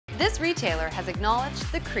This retailer has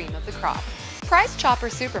acknowledged the cream of the crop. Price Chopper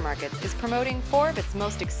Supermarkets is promoting 4 of its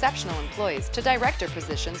most exceptional employees to director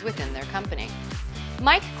positions within their company.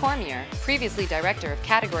 Mike Cormier, previously Director of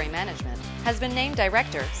Category Management, has been named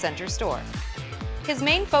Director, Center Store. His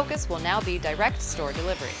main focus will now be direct store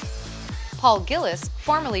delivery. Paul Gillis,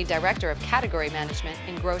 formerly Director of Category Management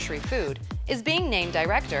in Grocery Food, is being named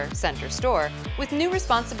Director, Center Store, with new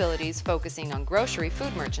responsibilities focusing on grocery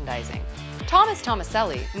food merchandising. Thomas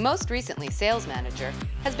Tomaselli, most recently Sales Manager,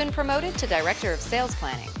 has been promoted to Director of Sales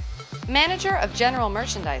Planning. Manager of General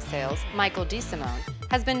Merchandise Sales, Michael DeSimone,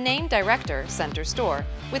 has been named Director, Center Store,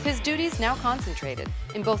 with his duties now concentrated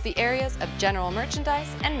in both the areas of general merchandise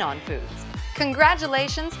and non-foods.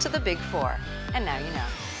 Congratulations to the Big Four, and now you know.